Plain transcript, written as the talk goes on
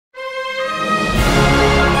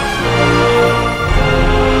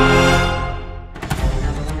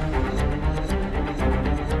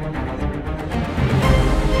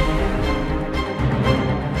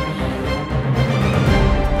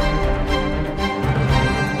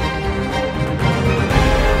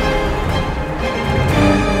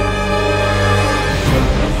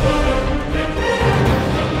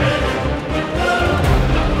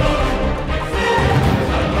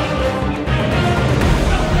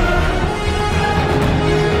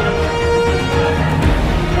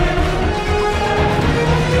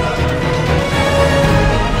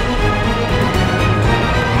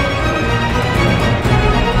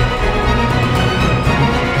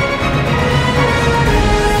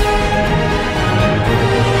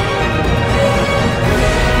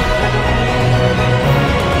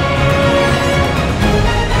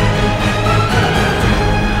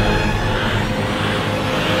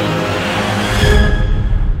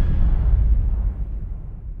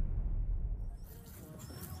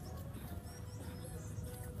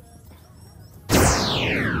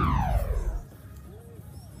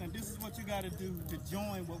to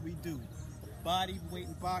join what we do. Body Weight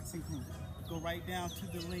and Boxing Group. Go right down to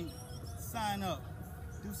the link, sign up,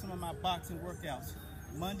 do some of my boxing workouts.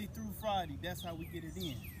 Monday through Friday, that's how we get it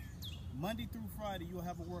in. Monday through Friday, you'll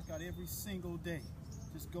have a workout every single day.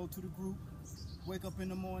 Just go to the group, wake up in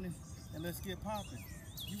the morning, and let's get popping.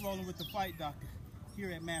 You rolling with the Fight Doctor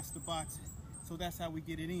here at Master Boxing. So that's how we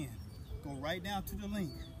get it in. Go right down to the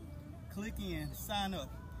link, click in, sign up.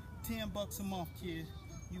 $10 a month, kid.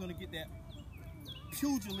 You're gonna get that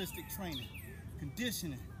pugilistic training,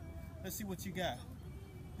 conditioning. Let's see what you got.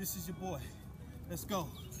 This is your boy. Let's go.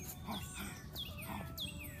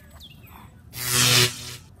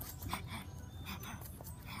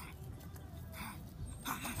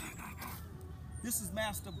 This is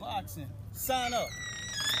Master Boxing. Sign up.